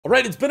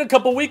Alright, it's been a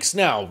couple weeks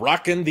now,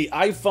 rocking the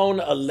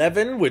iPhone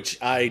 11,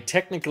 which I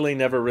technically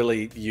never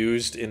really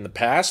used in the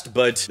past,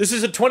 but this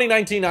is a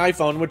 2019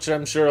 iPhone, which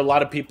I'm sure a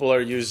lot of people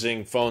are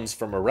using phones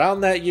from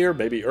around that year,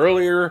 maybe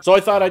earlier. So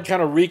I thought I'd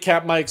kind of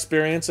recap my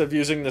experience of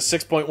using the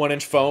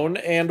 6.1-inch phone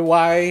and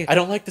why I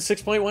don't like the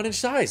 6.1-inch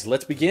size.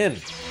 Let's begin.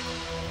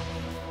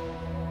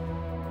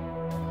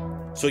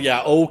 So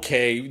yeah,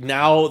 okay,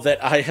 now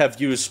that I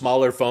have used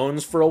smaller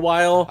phones for a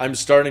while, I'm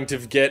starting to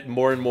get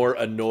more and more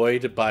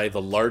annoyed by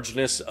the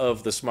largeness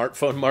of the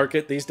smartphone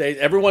market these days.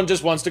 Everyone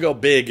just wants to go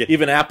big.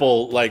 Even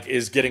Apple, like,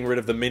 is getting rid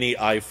of the mini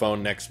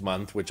iPhone next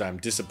month, which I'm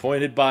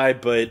disappointed by,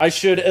 but I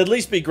should at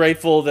least be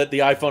grateful that the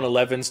iPhone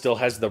 11 still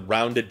has the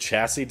rounded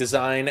chassis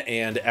design,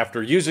 and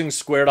after using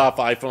squared-off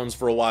iPhones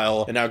for a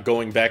while, and now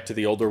going back to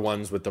the older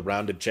ones with the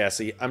rounded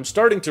chassis, I'm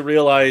starting to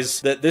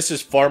realize that this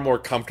is far more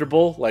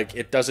comfortable. Like,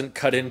 it doesn't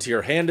cut into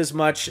your hand as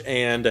much,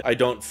 and I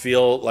don't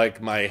feel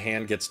like my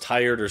hand gets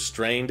tired or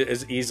strained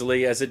as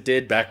easily as it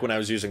did back when I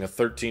was using a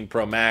 13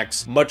 Pro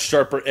Max. Much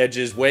sharper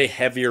edges, way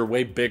heavier,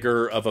 way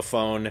bigger of a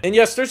phone. And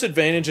yes, there's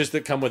advantages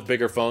that come with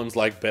bigger phones,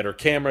 like better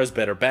cameras,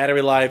 better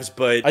battery lives,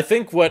 but I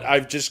think what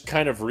I've just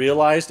kind of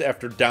realized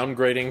after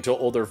downgrading to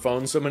older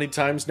phones so many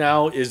times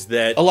now is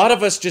that a lot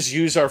of us just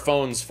use our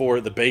phones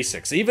for the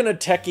basics. Even a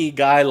techie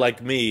guy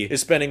like me is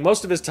spending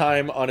most of his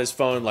time on his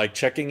phone, like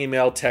checking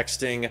email,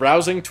 texting,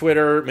 browsing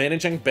Twitter,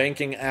 managing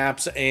banking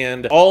apps,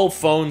 and all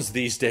phones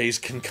these days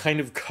can kind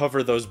of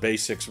cover those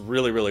basics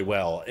really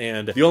well.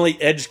 And the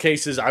only edge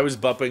cases I was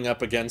bumping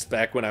up against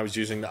back when I was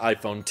using the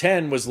iPhone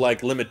 10 was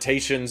like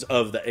limitations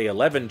of the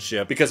A11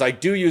 chip, because I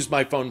do use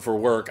my phone for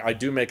work. I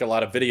do make a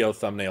lot of video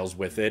thumbnails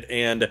with it,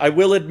 and I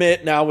will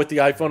admit now with the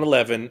iPhone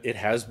 11, it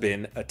has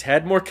been a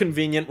tad more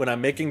convenient when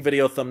I'm making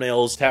video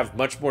thumbnails to have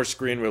much more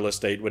screen real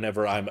estate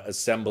whenever I'm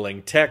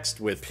assembling text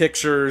with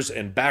pictures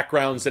and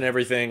backgrounds and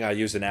everything. I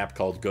use an app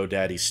called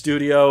GoDaddy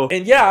Studio,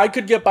 and yeah, I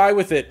could get by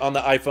with it on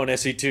the iPhone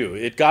SE2.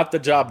 It got the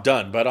job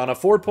done, but on a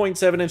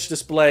 4.7-inch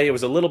display, it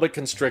was a little bit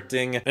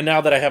constricting, and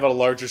now that I have a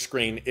larger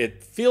screen,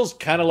 it feels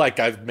kind of like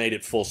I've made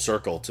it full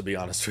circle, to be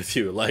honest with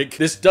you. Like,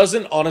 this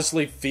doesn't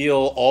honestly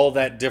feel all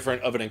that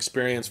different of an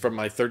experience from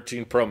my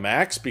 13 Pro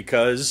Max,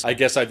 because I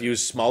guess I've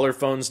used smaller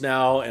phones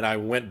now, and I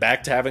went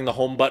back to having the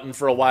home button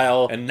for a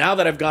while, and now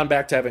that I've gone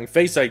back to having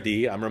Face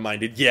ID, I'm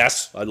reminded,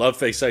 yes, I love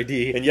Face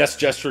ID, and yes,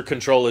 gesture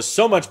control is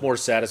so much more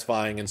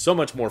satisfying and so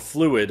much more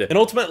fluid, and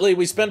ultimately,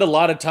 we spend a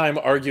lot of time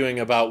arguing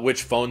about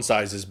which phone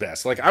size is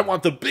best. Like, I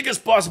want the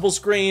biggest possible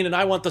screen, and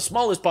I want the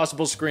smallest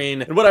possible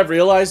screen, and what I've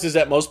realized is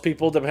that most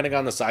people, depending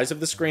on the size of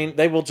the screen,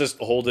 they will just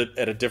hold it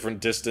at a different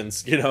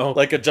distance, you know,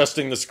 like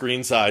adjusting the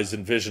screen size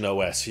in Vision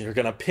OS. You're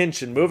gonna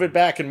pinch and move it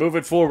back and move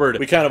it forward.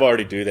 We kind of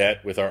already do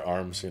that with our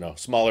arms, you know.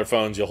 Smaller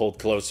phones you'll hold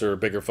closer,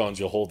 bigger phones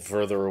you'll hold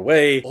further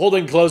away.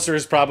 Holding closer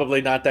is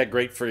probably not that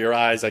great for your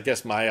eyes. I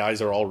guess my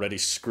eyes are already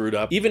screwed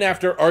up. Even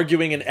after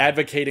arguing and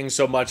advocating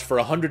so much for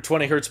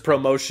 120 Hz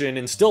ProMotion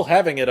and still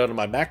having it on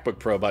my MacBook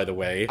Pro, by the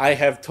way, I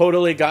have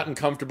totally gotten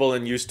comfortable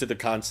and used to the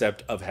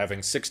concept of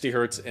having 60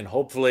 Hz and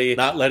hopefully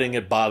not letting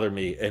it bother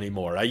me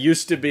anymore. I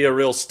used to be a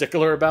real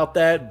stickler about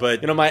that,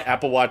 but you know, my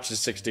Apple Watch is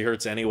 60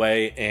 Hz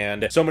anyway,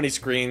 and so many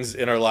screens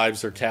in our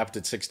lives are capped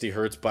at 60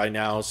 Hz by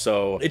now,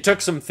 so it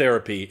took some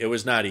therapy. It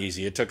was not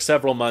easy. It took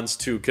several months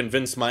to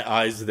convince my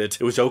eyes that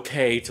it was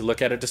okay to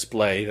look at a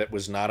display that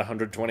was not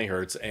 120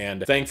 Hz,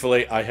 and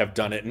thankfully I have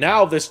done it.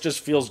 Now this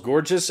just feels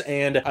gorgeous,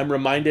 and I'm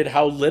reminded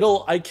how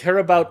little I care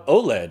about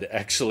OLED,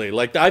 actually.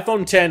 Like, the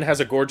iPhone 10 has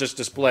a gorgeous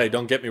display,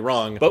 don't get me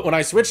wrong, but when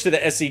I switched to the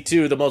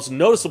SE2, the most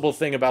noticeable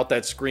thing about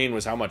that screen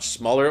was how much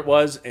smaller it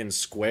was and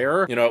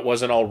square. You know, it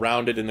wasn't all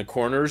rounded in the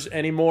corners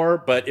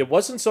anymore, but it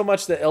wasn't so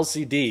much the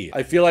LCD.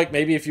 I feel like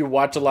maybe if you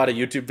watch a lot of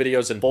YouTube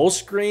videos in full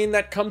screen,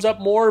 that comes up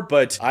more,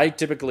 but I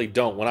typically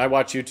don't. When I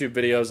watch YouTube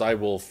videos, I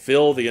will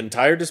fill the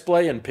entire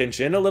display and pinch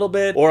in a little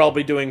bit, or I'll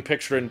be doing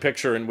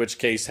picture-in-picture, in which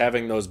case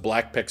having those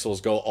black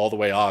pixels go all the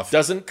way off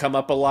doesn't come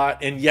up a lot,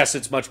 and yes,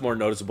 it's much more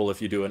noticeable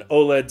if you do an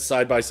OLED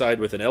side-by-side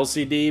with an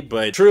LCD,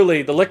 but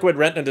truly, the Liquid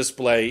Retina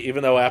display,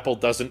 even though Apple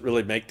doesn't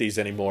really make these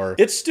anymore,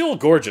 it's still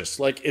gorgeous.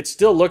 Like, it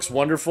still looks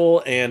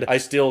wonderful, and I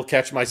still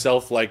catch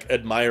myself, like,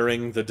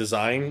 admiring the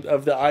design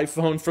of the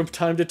iPhone from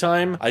time to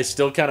time. I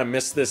still kind of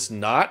miss this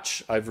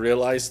notch. I've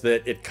realized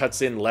that it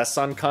cuts in less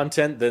on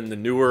content than the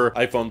newer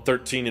iPhone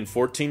 13 and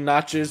 14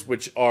 notches,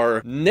 which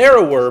are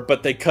narrower,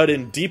 but they cut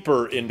in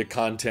deeper into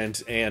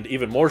content, and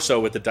even more so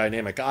with the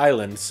dynamic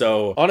island.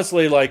 So,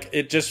 honestly, like,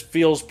 it just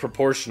feels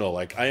proportional.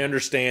 Like, I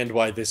understand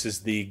why this is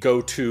the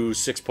go-to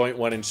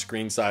 6.1-inch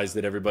screen size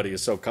that everybody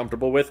is so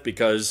comfortable with,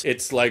 because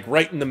it's like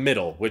right in the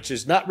middle, which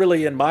is not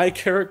really in my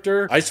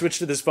character. I switched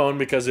to this phone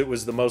because it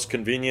was the most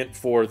convenient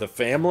for the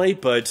family,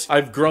 but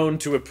I've grown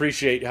to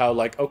appreciate how,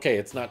 like, okay,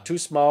 it's not too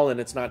small and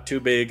it's not too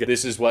big.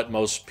 This is what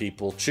most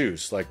people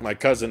choose. Like, my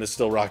cousin is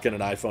still rocking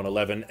an iPhone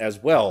 11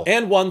 as well.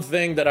 And one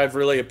thing that I've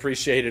really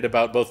appreciated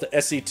about both the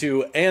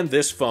SE2 and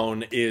this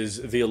phone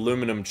is the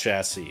aluminum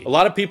chassis. A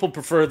lot of people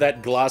prefer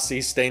that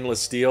glossy stainless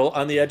steel deal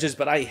on the edges,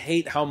 but I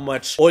hate how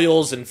much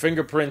oils and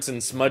fingerprints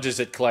and smudges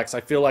it collects.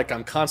 I feel like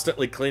I'm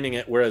constantly cleaning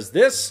it, whereas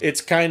this,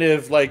 it's kind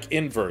of like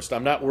inversed.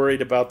 I'm not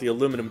worried about the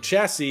aluminum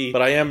chassis,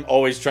 but I am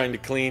always trying to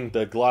clean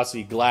the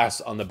glossy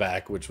glass on the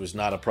back, which was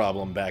not a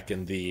problem back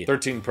in the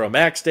 13 Pro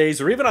Max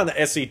days, or even on the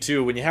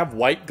SE2. When you have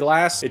white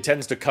glass, it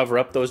tends to cover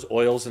up those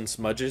oils and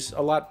smudges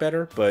a lot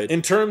better. But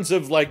in terms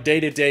of like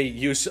day-to-day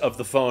use of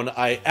the phone,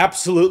 I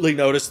absolutely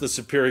noticed the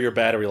superior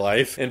battery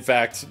life. In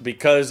fact,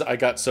 because I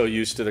got so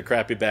used to the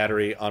crappy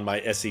battery on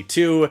my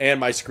SE2 and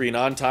my screen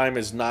on time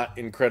is not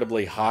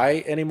incredibly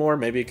high anymore,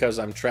 maybe because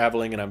I'm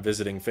traveling and I'm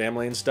visiting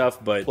family and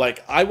stuff, but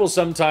like I will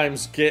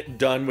sometimes get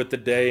done with the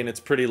day and it's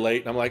pretty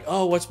late and I'm like,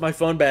 oh, what's my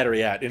phone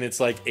battery at? And it's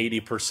like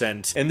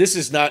 80%. And this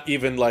is not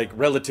even like,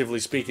 relatively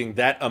speaking,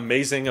 that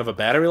amazing of a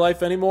battery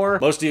life anymore.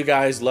 Most of you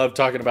guys love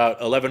talking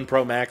about 11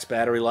 Pro Max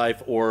battery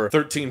life or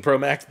 13 Pro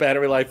Max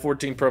battery life,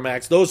 14 Pro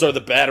Max. Those are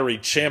the battery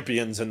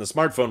champions in the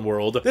smartphone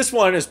world. This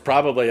one is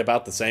probably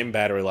about the same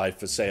battery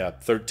life as say a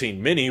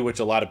 13 mini, which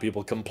a lot of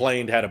people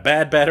complained had a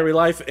bad battery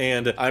life,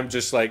 and I'm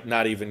just like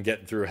not even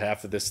getting through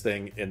half of this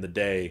thing in the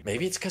day.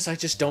 Maybe it's because I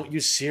just don't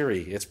use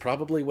Siri. It's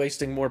probably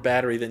wasting more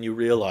battery than you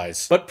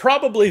realize. But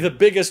probably the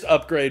biggest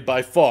upgrade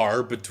by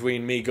far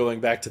between me going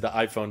back to the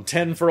iPhone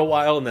 10 for a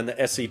while and then the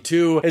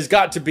SE2 has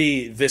got to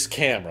be this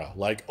camera.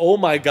 Like, oh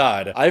my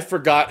god, I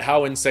forgot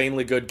how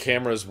insanely good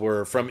cameras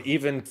were from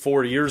even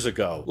 4 years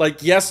ago.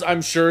 Like, yes,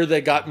 I'm sure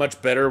they got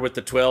much better with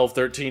the 12,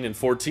 13, and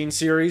 14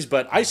 series,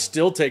 but I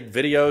still take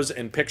videos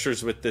and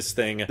pictures with this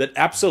thing that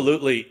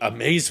absolutely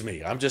amaze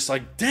me. I'm just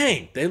like,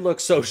 dang, they look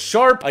so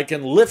sharp. I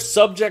can lift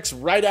subjects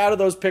right out of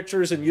those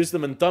pictures and use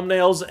them in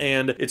thumbnails,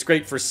 and it's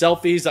great for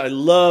selfies. I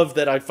love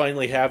that I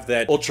finally have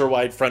that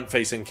ultra-wide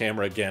front-facing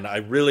camera again. I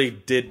really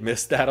did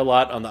miss that a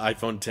lot on the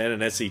iPhone 10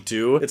 and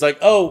SE2. It's like,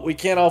 oh, we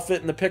can't all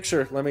fit in the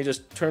picture. Let me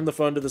just turn the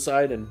phone to the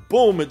side and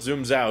boom, it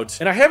zooms out.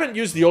 And I haven't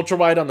used the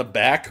ultra-wide on the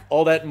back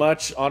all that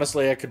much.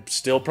 Honestly, I could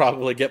still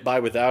probably get by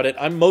without it.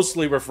 I'm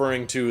mostly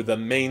referring to the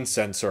main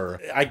sensor.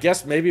 I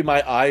guess maybe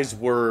my eyes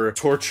were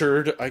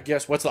tortured. I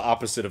guess, what's the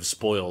opposite of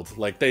spoiled?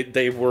 Like,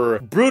 they were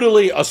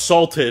brutally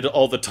assaulted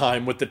all the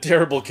time with the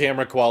terrible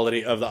camera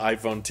quality of the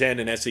iPhone 10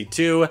 and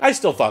SE2. I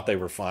still thought they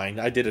were fine.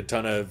 I did a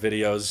ton of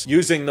videos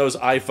using those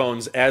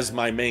iPhones as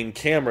my main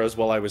cameras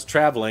while I was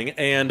traveling,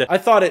 and I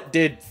thought it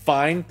did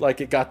fine.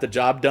 Like, it got the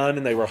job done,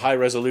 and they were high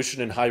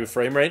resolution and high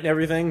frame rate and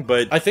everything,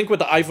 but I think what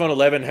the iPhone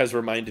 11 has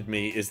reminded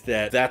me is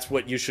that that's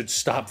what you should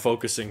stop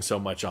focusing so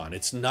much on.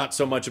 It's not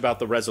so much about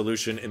the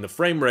resolution and the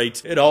frame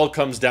rate. It all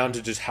comes down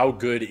to just how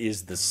good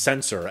is the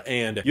sensor,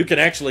 and you can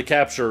actually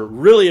capture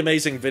really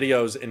amazing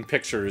videos and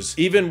pictures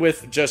even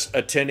with just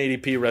a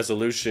 1080p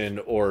resolution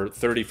or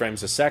 30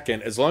 frames a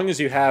second. As long as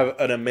you have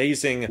an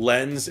amazing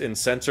lens and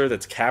sensor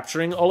that's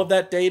capturing all of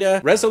that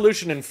data,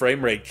 resolution and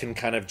frame rate can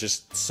kind of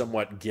just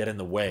somewhat get in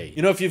the way.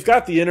 You know, if you've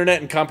got the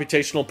internet and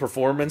computational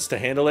performance to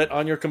handle it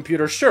on your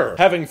computer, sure,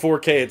 having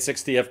 4K at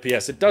 60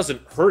 FPS, it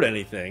doesn't hurt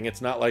anything.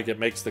 It's not like it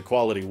makes the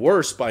quality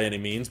worse by any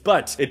means,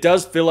 but it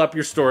does fill up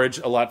your storage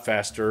a lot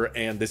faster,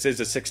 and this is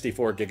a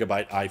 64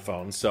 gigabyte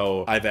iPhone,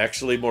 so I've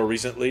actually more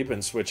recently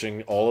been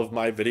switching all of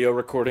my video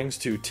recordings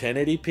to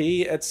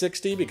 1080p at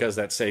 60 because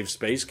that saves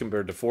space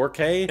compared to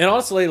 4K. And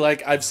honestly,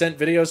 like, I've sent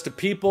videos to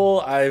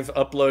people, I've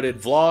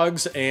uploaded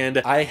vlogs, and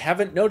I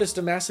haven't noticed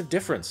a massive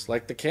difference.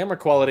 Like, the camera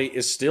quality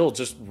is still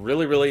just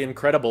really, really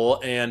incredible,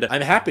 and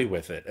I'm happy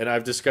with it. And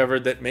I've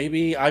discovered that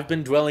maybe I've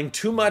been dwelling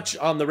too much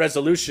on the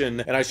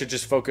resolution, and I should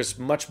just focus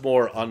much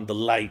more on the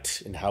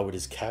light and how it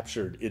is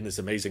captured in this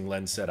amazing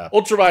lens setup.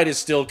 Ultrawide is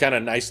still kind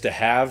of nice to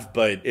have,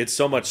 but it's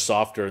so much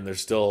softer, and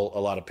there's still a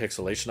lot of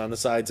pixelation on the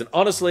sides. And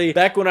honestly,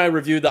 back when I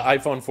reviewed the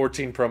iPhone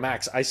 14 Pro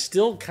Max, I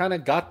still kind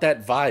of got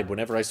that vibe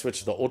whenever I switched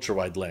to the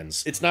ultrawide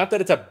lens. It's not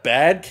that it's a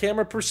bad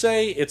camera per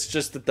se, it's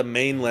just that the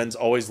main lens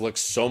always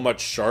looks so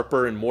much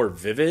sharper and more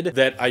vivid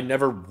that I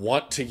never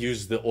want to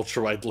use the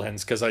ultrawide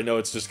lens because I know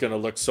it's just going to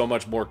look so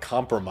much more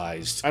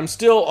compromised. I'm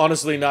still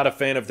honestly not a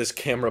fan of this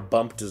camera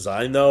bump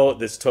design though.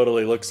 This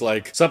totally looks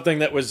like something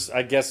that was,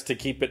 I guess, to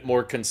keep it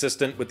more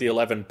consistent with the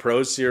 11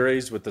 Pro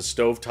series with the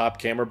stovetop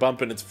camera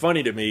bump. And it's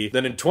funny to me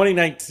that in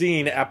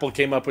 2019, Apple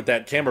came up with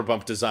that camera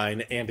bump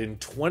design, and in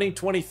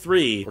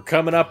 2023, we're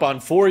coming up on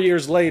 4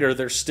 years later,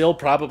 they're still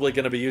probably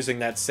going to be using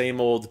that same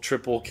old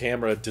triple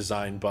camera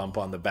design bump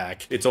on the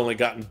back. It's only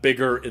gotten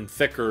bigger and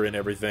thicker and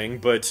everything,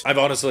 but I've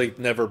honestly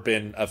never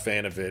been a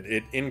fan of it.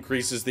 It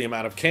increases the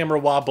amount of camera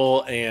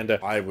wobble, and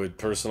I would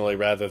personally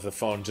rather the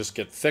phone just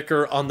get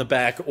thicker on the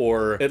back,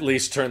 or at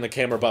least turn the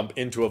camera bump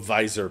into a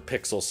visor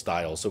Pixel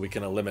style so we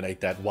can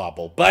eliminate that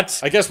wobble. But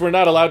I guess we're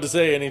not allowed to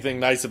say anything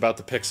nice about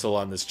the Pixel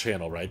on this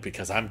channel, right?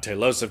 Because I'm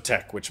Tailosive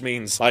Tech, which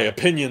means my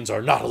opinions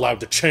are not allowed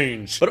to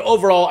change. But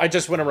overall, I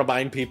just want to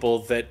remind people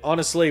that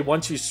honestly,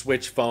 once you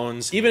switch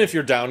phones, even if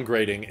you're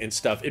downgrading and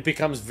stuff, it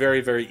becomes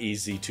very, very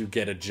easy to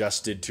get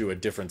adjusted to a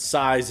different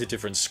size, a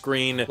different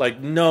screen. Like,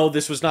 no,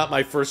 this was not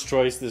my first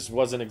choice. This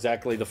wasn't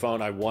exactly the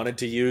phone I wanted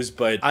to use,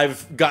 but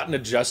I've gotten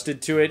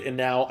adjusted to it, and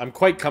now I'm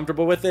quite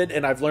comfortable with it,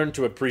 and I've learned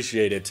to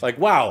appreciate it. Like,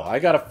 wow, I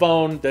got a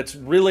phone that's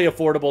really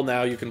affordable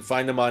now. You can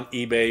find them on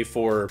eBay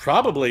for for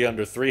probably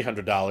under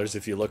 $300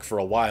 if you look for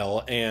a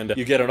while, and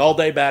you get an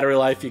all-day battery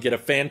life, you get a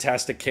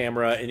fantastic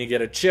camera, and you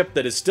get a chip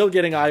that is still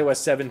getting iOS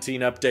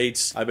 17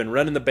 updates. I've been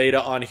running the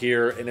beta on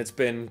here, and it's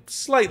been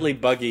slightly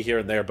buggy here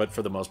and there, but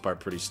for the most part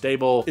pretty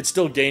stable. It's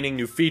still gaining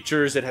new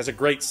features. It has a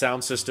great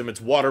sound system. It's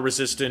water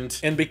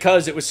resistant, and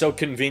because it was so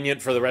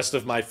convenient for the rest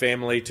of my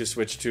family to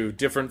switch to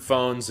different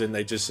phones, and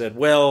they just said,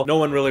 well, no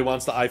one really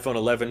wants the iPhone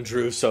 11,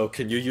 Drew, so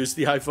can you use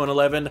the iPhone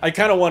 11? I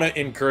kind of want to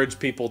encourage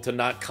people to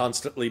not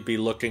constantly be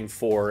looking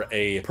for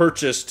a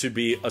purchase to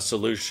be a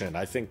solution.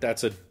 I think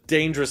that's a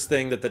dangerous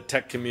thing that the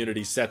tech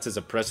community sets as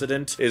a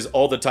precedent, is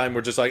all the time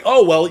we're just like,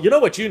 oh, well, you know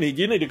what you need?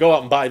 You need to go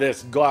out and buy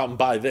this, go out and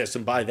buy this,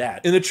 and buy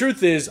that. And the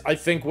truth is, I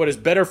think what is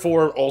better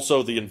for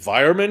also the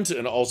environment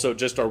and also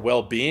just our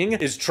well-being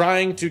is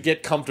trying to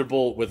get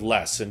comfortable with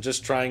less, and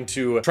just trying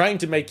to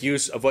make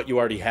use of what you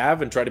already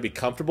have and try to be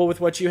comfortable with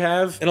what you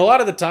have. And a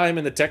lot of the time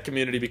in the tech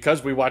community,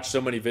 because we watch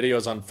so many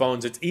videos on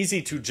phones, it's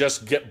easy to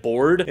just get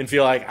bored and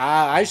feel like,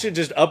 I should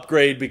just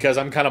upgrade because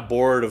I'm kind of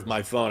bored of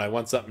my phone. I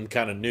want something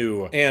kind of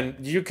new. And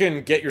you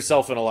can get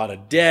yourself in a lot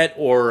of debt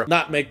or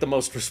not make the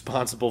most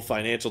responsible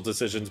financial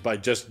decisions by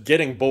just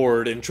getting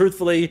bored. And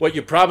truthfully, what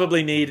you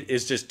probably need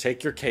is just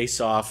take your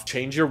case off,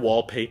 change your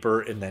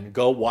wallpaper, and then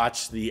go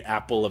watch the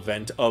Apple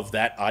event of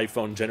that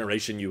iPhone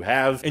generation you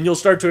have, and you'll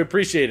start to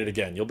appreciate it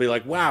again. You'll be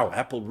like, wow,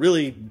 Apple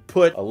really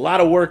put a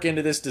lot of work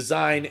into this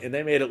design, and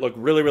they made it look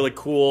really, really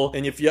cool.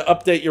 And if you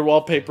update your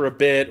wallpaper a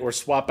bit or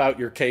swap out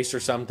your case or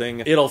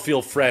something, it'll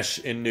feel fresh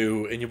and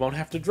new, and you won't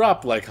have to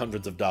drop like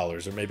hundreds of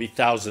dollars or maybe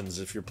thousands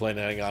if you're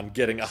planning on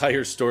getting a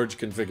higher storage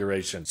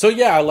configuration. So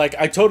yeah, like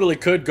I totally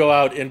could go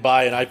out and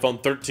buy an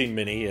iPhone 13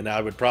 mini, and I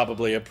would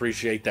probably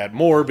appreciate that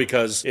more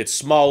because it's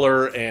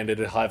smaller and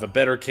it'll have a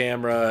better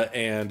camera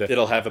and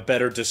it'll have a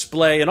better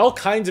display and all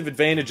kinds of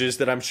advantages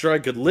that I'm sure I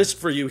could list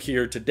for you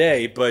here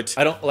today. But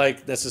I don't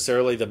like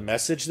necessarily the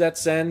message that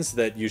sends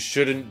that you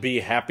shouldn't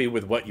be happy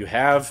with what you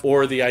have,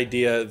 or the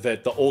idea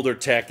that the older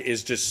tech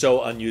is just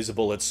so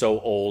unusable, it's so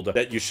old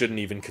that you shouldn't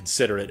even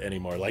consider it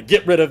anymore. Like,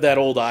 get rid of that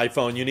old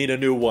iPhone, you need a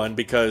new one,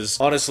 because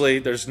honestly,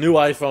 there's new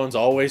iPhones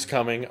always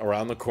coming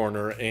around the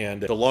corner,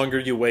 and the longer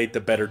you wait, the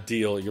better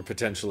deal you're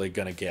potentially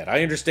gonna get.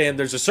 I understand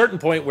there's a certain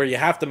point where you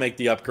have to make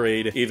the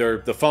upgrade.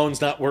 Either the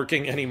phone's not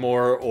working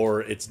anymore,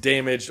 or it's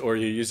damaged, or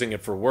you're using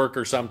it for work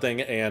or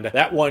something, and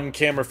that one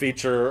camera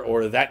feature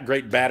or that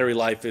great battery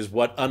life is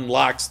what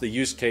unlocks the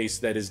use case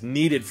that is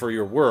needed for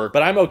your work.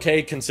 But I'm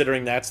okay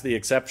considering that's the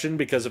exception,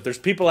 because if there's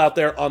people out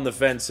there on the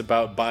fence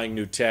about buying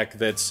new tech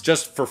that's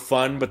just for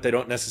fun but they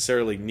don't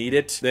necessarily need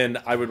it, then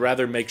I would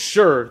rather make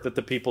sure that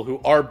the people who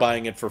are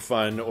buying it for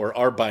fun or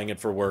are buying it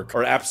for work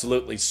are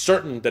absolutely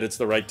certain that it's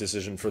the right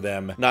decision for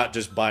them, not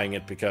just buying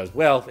it because,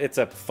 well, it's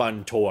a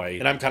fun toy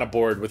and I'm kind of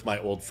bored with my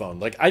old phone.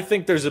 Like, I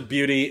think there's a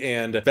beauty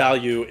and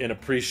value in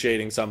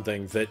appreciating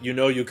something that you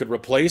know you could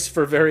replace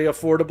for very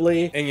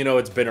affordably, and you know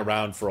it's been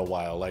around for a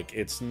while. Like,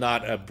 it's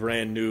not a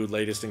brand new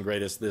latest and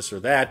greatest this or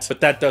that,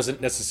 but that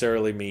doesn't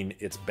necessarily mean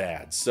it's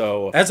bad.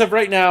 So as of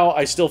right now,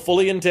 I still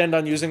fully intend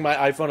on using my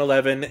iPhone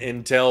 11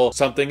 until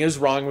something is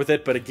wrong with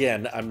it. But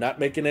again, I'm not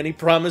making any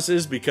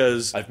promises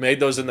because I've made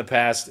those in the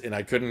past and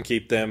I couldn't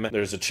keep them.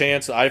 There's a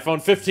chance the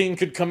iPhone 15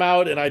 could come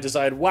out and I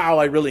decide, wow,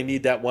 I really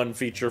need that one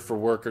feature for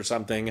work or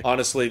something.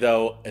 Honestly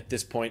though, at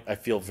this point, I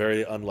feel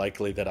very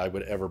unlikely that I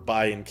would ever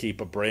buy and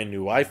keep a brand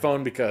new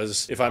iPhone,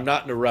 because if I'm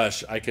not in a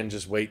rush, I can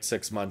just wait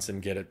 6 months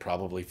and get it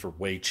probably for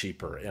way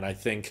cheaper. And I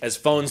think as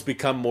phones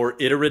become more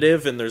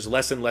iterative and there's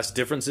less and less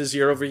differences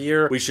year over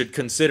year, we should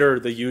consider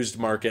the used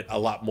market a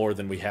lot more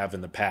than we have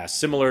in the past.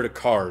 Similar to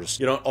cars,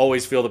 you don't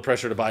always feel the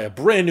pressure to buy a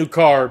brand new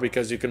car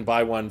because you can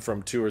buy one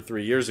from 2 or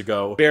 3 years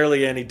ago,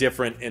 barely any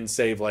different, and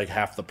save like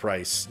half the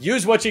price.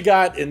 Use what you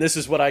got, and this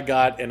is what I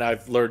got, and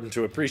I've learned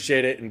to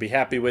appreciate it and be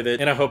happy with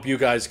it, and I hope you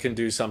guys can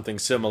do something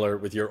similar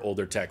with your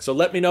older tech. So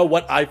let me know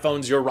what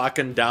iPhones you're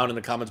rocking down in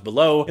the comments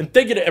below, and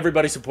thank you to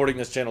everybody supporting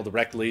this channel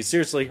directly.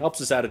 Seriously,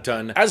 helps us out a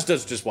ton, as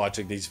does just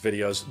watching these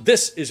videos.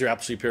 This is your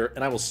Apple Sheep here,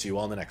 and I will see you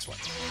all in the next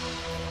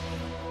one.